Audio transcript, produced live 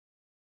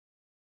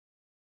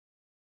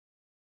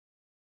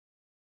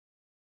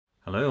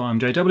Hello, I'm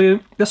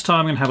JW. This time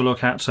I'm going to have a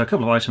look at a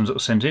couple of items that were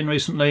sent in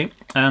recently,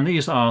 and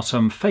these are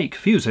some fake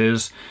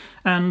fuses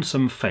and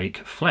some fake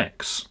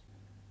flex.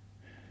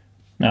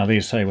 Now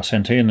these were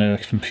sent in,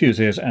 some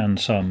fuses and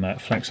some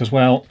flex as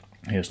well.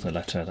 Here's the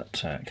letter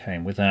that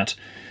came with that.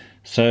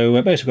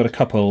 So basically got a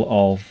couple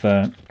of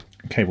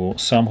cable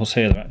samples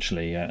here. They're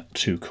actually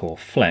 2-core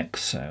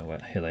flex, so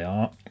here they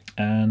are.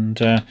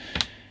 And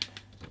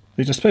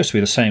these are supposed to be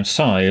the same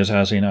size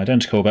as in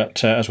identical,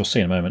 but as we'll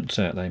see in a moment,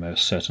 they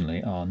most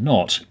certainly are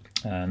not.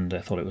 And I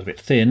thought it was a bit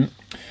thin.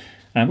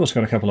 And we've also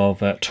got a couple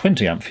of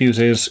 20 amp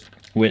fuses,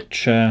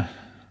 which,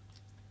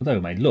 although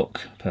may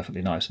look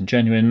perfectly nice and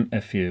genuine,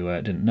 if you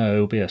didn't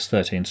know,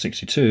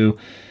 BS1362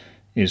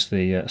 is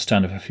the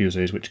standard for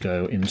fuses which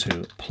go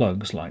into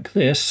plugs like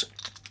this.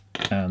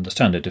 And the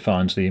standard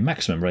defines the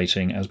maximum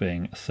rating as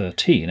being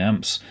 13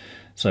 amps.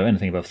 So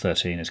anything above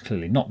 13 is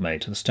clearly not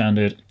made to the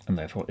standard, and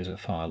therefore is a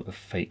file of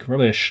fake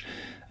rubbish.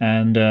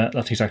 And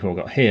that's exactly what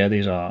we've got here.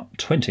 These are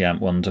 20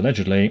 amp ones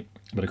allegedly,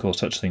 but of course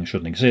such things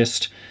shouldn't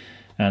exist.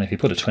 And if you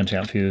put a 20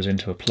 amp fuse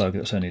into a plug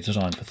that's only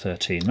designed for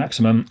 13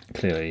 maximum,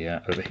 clearly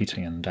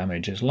overheating and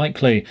damage is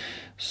likely.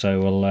 So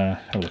we'll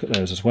have a look at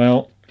those as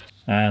well.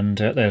 And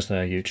there's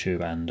their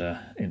YouTube and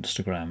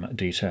Instagram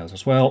details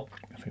as well,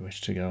 if you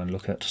wish to go and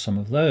look at some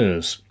of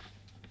those.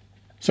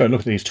 So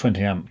look at these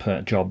 20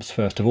 amp jobs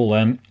first of all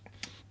then.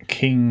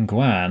 King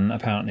Guan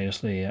apparently is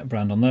the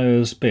brand on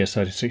those.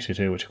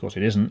 BS3062, which of course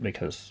it isn't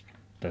because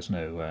there's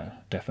no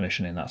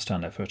definition in that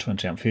standard for a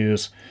 20 amp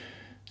fuse.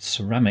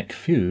 Ceramic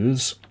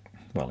fuse,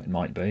 well it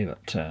might be,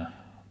 but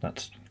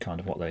that's kind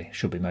of what they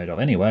should be made of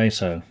anyway,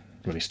 so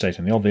really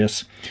stating the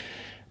obvious.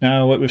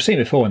 Now we've seen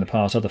before in the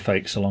past other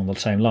fakes along the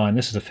same line.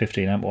 This is a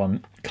 15 amp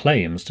one,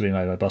 claims to be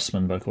made by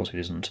Bussmann, but of course it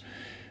isn't.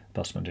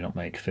 Bussmann do not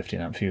make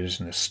 15 amp fuses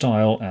in this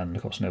style, and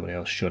of course nobody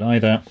else should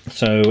either.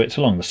 So it's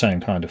along the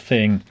same kind of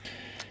thing.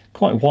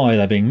 Quite why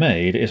they're being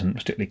made isn't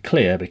particularly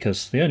clear,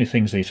 because the only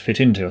things these fit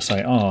into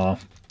are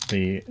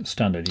the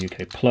standard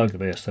UK plug, the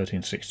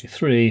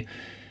BS1363,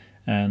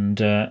 and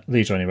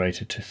these are only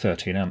rated to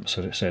 13 amps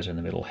as it says in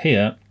the middle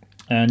here.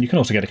 And you can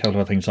also get a couple of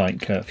other things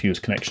like fuse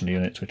connection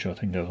units, which I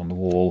think goes on the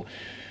wall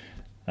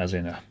as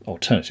in an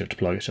alternative to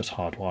plug. It's just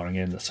hardwiring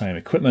in the same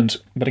equipment,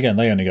 but again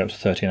they only go up to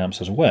 13 amps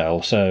as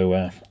well,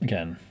 so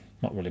again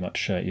not really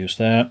much use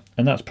there.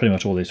 And that's pretty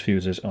much all these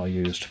fuses are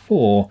used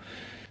for.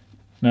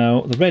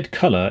 Now the red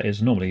colour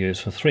is normally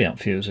used for 3 amp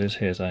fuses.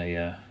 Here's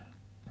a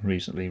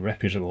reasonably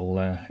reputable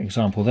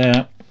example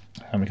there,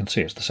 and we can see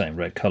it's the same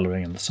red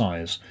colouring, and the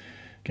size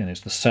again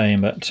is the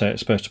same, but it's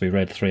supposed to be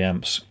red 3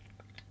 amps,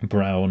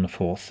 brown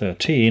for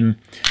 13,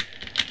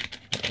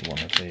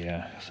 one of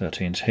the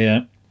 13s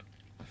here,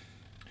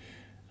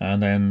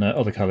 and then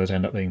other colours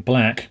end up being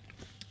black.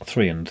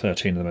 3 and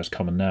 13 are the most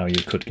common now.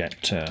 You could get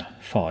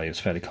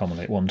 5s fairly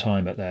commonly at one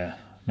time, but they're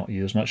not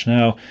used much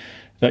now.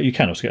 But you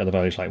can also get other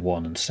values like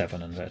 1 and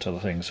 7 and other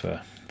things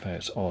for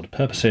various odd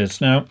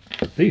purposes. Now,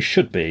 these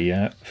should be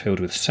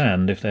filled with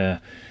sand if they're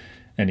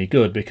any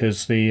good,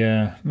 because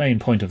the main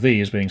point of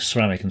these being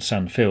ceramic and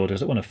sand filled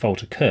is that when a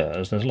fault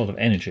occurs, there's a lot of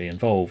energy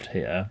involved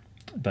here.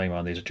 Bearing in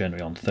mind these are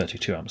generally on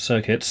 32 amp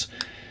circuits,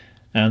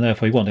 and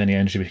therefore you want any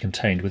energy to be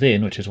contained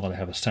within, which is why they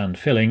have a sand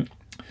filling.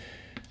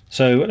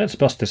 So let's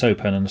bust this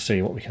open and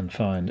see what we can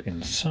find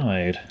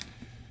inside.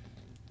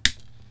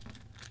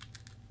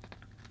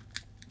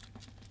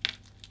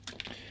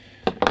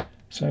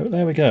 So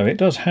there we go, it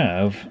does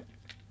have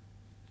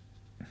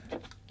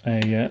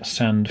a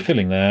sand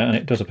filling there, and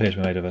it does appear to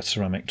be made of a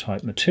ceramic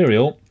type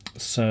material,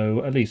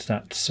 so at least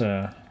that's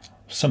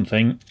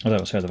something, although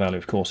I'll say the value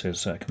of course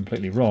is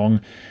completely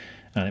wrong,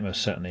 and it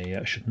most certainly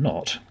should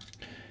not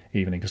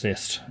even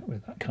exist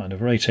with that kind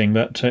of rating,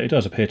 but it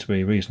does appear to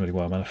be reasonably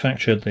well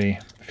manufactured. The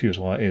fuse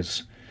wire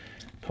is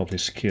probably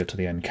secured to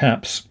the end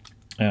caps,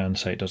 and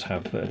so it does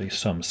have at least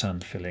some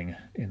sand filling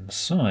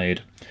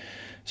inside.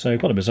 So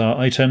quite a bizarre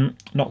item,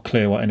 not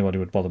clear why anybody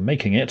would bother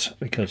making it,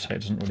 because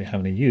it doesn't really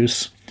have any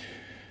use.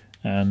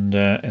 And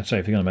so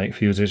if you're going to make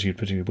fuses, you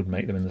presumably would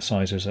make them in the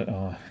sizes that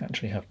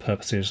actually have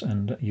purposes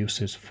and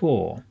uses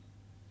for.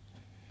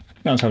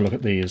 Now let's have a look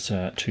at these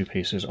 2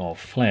 pieces of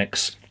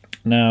flex.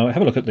 Now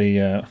have a look at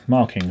the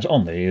markings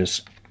on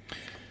these,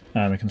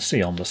 and we can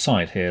see on the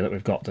side here that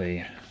we've got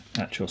the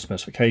actual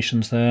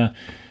specifications there.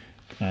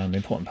 And the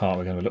important part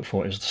we're going to look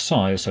for is the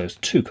size, so it's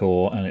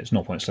 2-core and it's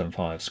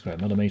 0.75 square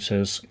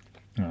millimeters.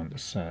 And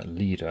this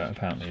leader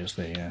apparently is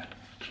the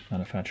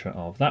manufacturer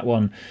of that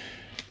one.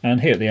 And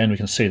here at the end we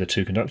can see the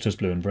 2 conductors,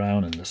 blue and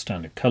brown, in the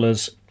standard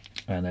colours,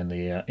 and then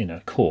the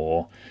inner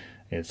core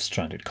is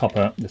stranded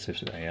copper. This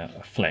is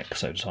a flex,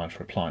 so designed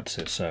for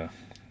appliances, so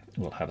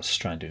we'll have a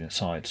stranded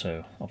inside,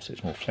 so obviously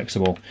it's more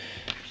flexible.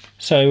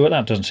 So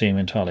that doesn't seem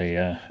entirely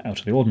out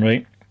of the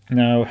ordinary.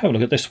 Now have a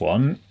look at this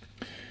one.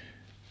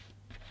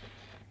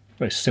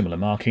 Very similar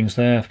markings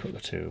there. Put the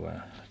 2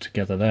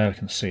 together there, we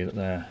can see that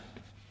they're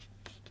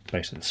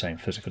basically the same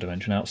physical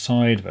dimension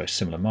outside, very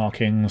similar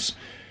markings,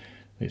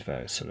 these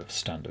various sort of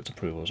standards,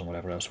 approvals and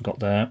whatever else we've got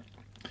there.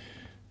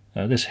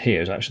 This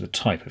here is actually the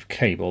type of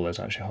cable. There's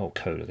actually a whole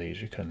code of these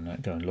you can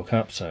go and look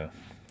up, so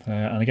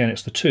And again,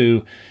 it's the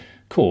two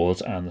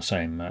cores and the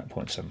same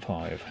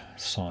 0.75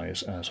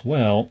 size as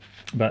well.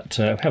 But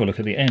if we have a look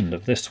at the end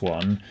of this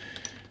one,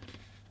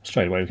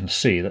 straight away we can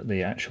see that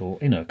the actual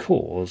inner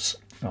cores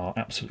are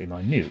absolutely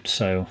minute.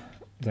 So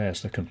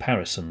there's the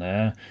comparison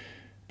there,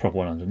 proper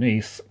one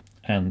underneath,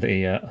 and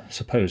the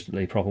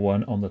supposedly proper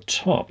one on the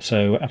top.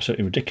 So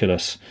absolutely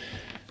ridiculous.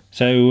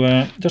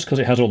 So just because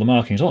it has all the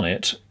markings on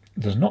it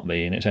does not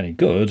mean it's any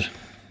good.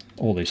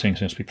 All these things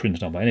seem to be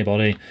printed on by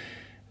anybody.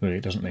 Really,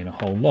 it doesn't mean a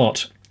whole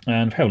lot.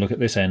 And if we have a look at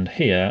this end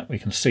here, we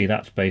can see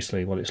that's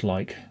basically what it's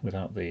like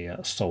without the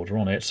solder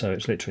on it. So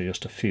it's literally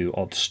just a few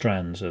odd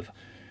strands of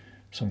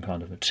some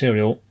kind of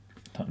material.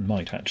 That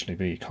might actually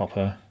be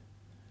copper.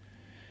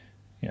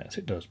 Yes,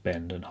 it does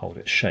bend and hold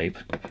its shape.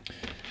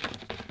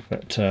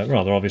 But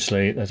rather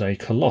obviously, there's a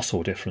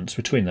colossal difference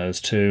between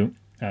those two.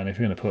 And if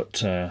you're going to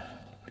put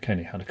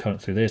any kind of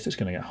current through this, it's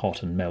going to get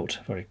hot and melt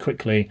very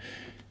quickly,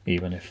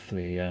 even if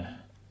the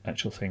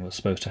actual thing was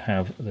supposed to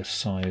have this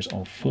size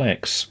of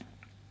flex.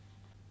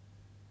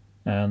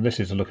 And this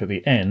is a look at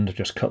the end,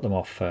 just cut them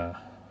off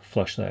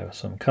flush there with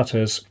some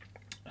cutters.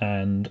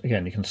 And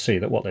again, you can see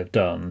that what they've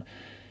done,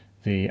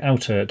 the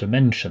outer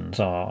dimensions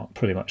are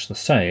pretty much the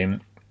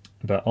same,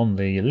 but on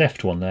the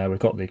left one there, we've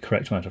got the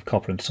correct amount of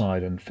copper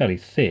inside and fairly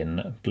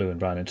thin blue and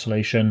brown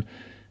insulation.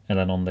 And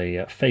then on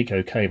the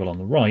phaco cable on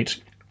the right,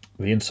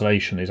 the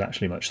insulation is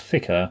actually much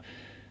thicker.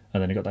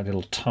 And then you've got that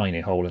little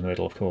tiny hole in the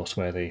middle, of course,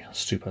 where the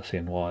super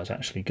thin wires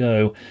actually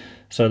go.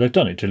 So they've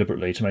done it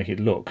deliberately to make it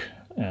look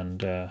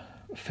and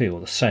feel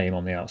the same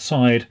on the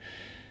outside.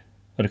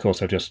 But of course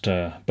they've just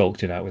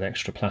bulked it out with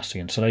extra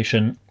plastic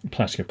insulation.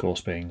 Plastic, of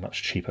course, being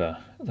much cheaper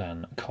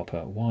than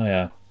copper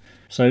wire.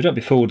 So don't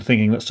be fooled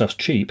thinking that stuff's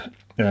cheap.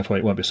 Therefore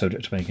it won't be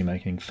subject to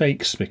making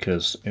fakes,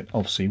 because it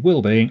obviously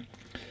will be.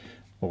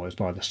 Always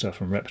buy the stuff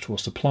from reputable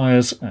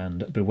suppliers,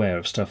 and beware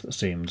of stuff that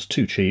seems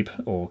too cheap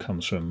or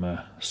comes from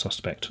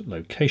suspect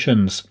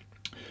locations.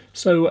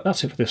 So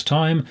that's it for this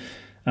time,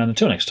 and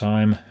until next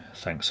time,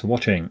 thanks for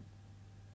watching.